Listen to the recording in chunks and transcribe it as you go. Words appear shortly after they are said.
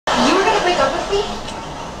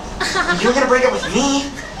happy? You were gonna break up with me?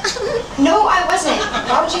 No, I wasn't.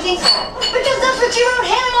 Why would you think that? Because that's what you wrote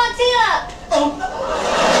Hannah Montana. Oh.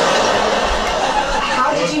 How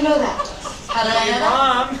did you know that? How did I know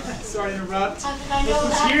that? Mom, sorry to interrupt. How did I know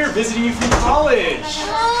Look that? who's here visiting you from college.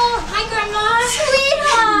 Oh, hi, Grandma.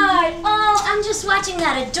 Sweetheart. Oh, I'm just watching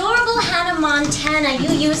that adorable Hannah Montana you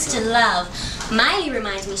used to love. Miley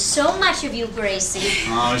reminds me so much of you, Gracie.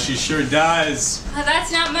 Oh, she sure does. Well,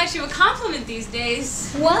 that's not much of a compliment these days.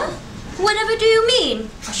 What? Whatever do you mean?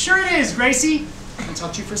 Sure it is, Gracie. Can I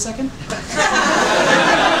talk to you for a second?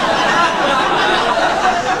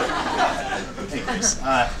 Hey, Grace.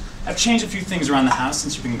 I've changed a few things around the house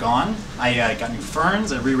since you've been gone. I got new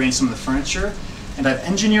ferns, I rearranged some of the furniture, and I've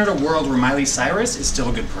engineered a world where Miley Cyrus is still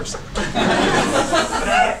a good person.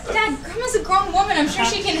 Dad, Grandma's a grown woman. I'm sure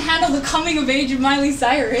she can handle the coming of age of Miley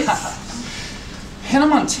Cyrus. Hannah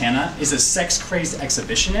Montana is a sex-crazed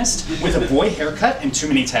exhibitionist with a boy haircut and too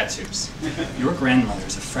many tattoos. Your grandmother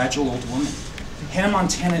is a fragile old woman. Hannah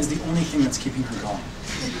Montana is the only thing that's keeping her going.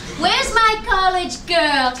 Where's my college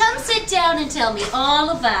girl? Come sit down and tell me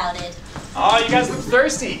all about it. Oh, you guys look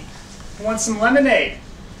thirsty. Want some lemonade?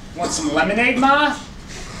 Want some lemonade, Ma?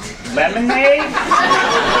 Lemonade?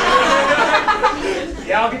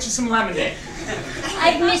 Yeah, I'll get you some lemonade.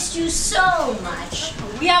 I've missed you so much.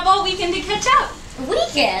 We have all weekend to catch up.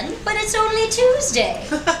 Weekend? But it's only Tuesday.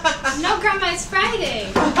 No, Grandma, it's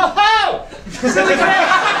Friday. Oh! Silly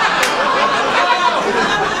Grace!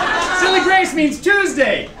 Silly Grace means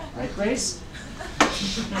Tuesday. Right, Grace?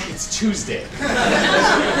 It's Tuesday.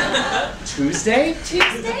 Tuesday?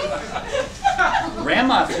 Tuesday?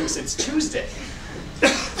 Grandma thinks it's Tuesday.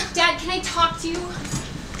 Dad, can I talk to you?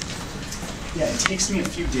 Yeah, it takes me a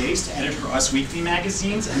few days to edit her Us Weekly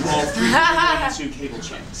magazines and roll 322 cable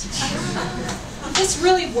channels. This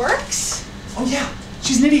really works? Oh yeah,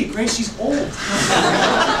 she's an idiot, Grace. She's old.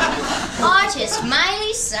 Artist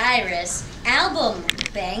Miley Cyrus. Album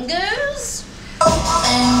Bangers?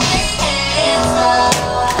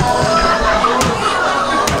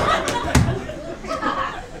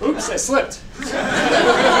 Oops, I slipped.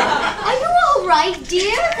 Are you all right,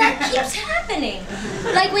 dear? That keeps happening.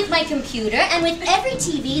 Like with my computer and with every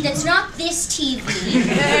TV that's not this TV.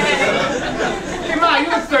 Hey, Ma, you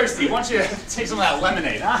look thirsty. Why don't you take some of that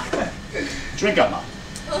lemonade, huh? Drink up, Ma.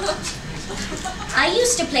 I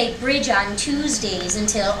used to play bridge on Tuesdays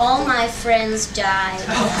until all my friends died.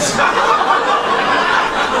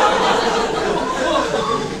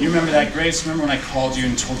 You remember that, Grace? Remember when I called you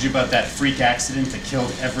and told you about that freak accident that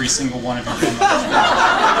killed every single one of your grandmothers?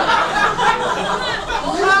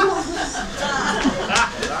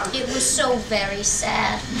 It was so very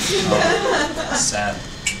sad. Oh, sad.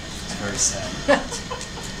 It's very sad.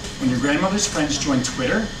 When your grandmother's friends joined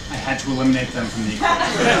Twitter, I had to eliminate them from the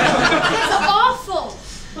equation. That's awful.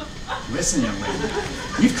 Listen, young lady,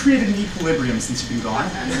 we've created an equilibrium since you've been gone.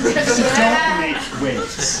 So don't make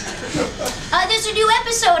waves. There's a new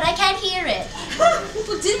episode. I can't hear it. Well,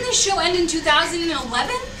 didn't this show end in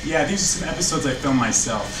 2011? Yeah, these are some episodes I filmed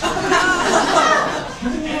myself. I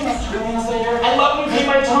love you paint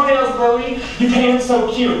my toenails, Lily. You paint them so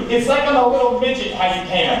cute. It's like I'm a little midget how you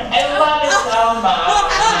paint them. I love it so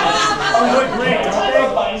much. Oh, what great. Can I tell you a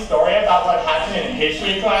funny story about what happened in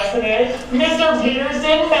history class today? Mr.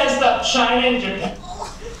 Peterson messed up China and Japan.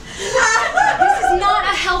 This is not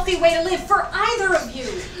a healthy way to live for either of you.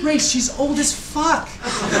 Grace, she's old as fuck.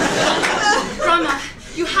 Grandma,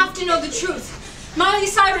 you have to know the truth. Miley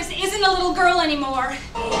Cyrus isn't a little girl anymore.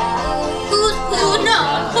 Who,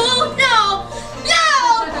 no, who, no, no, no!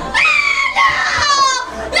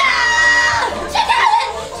 She did it!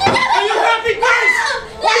 She did it! Are you happy, Grace?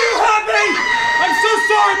 Are you happy? I'm so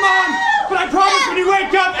sorry, Mom, but I promise when you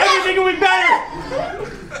wake up, everything will be better.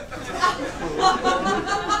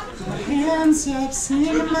 Hands up,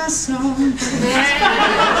 sing my song.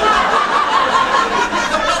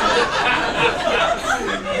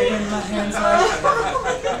 My hands up.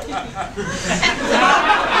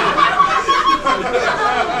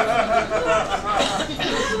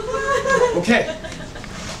 Okay.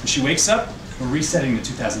 When she wakes up, we're resetting to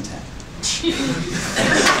 2010.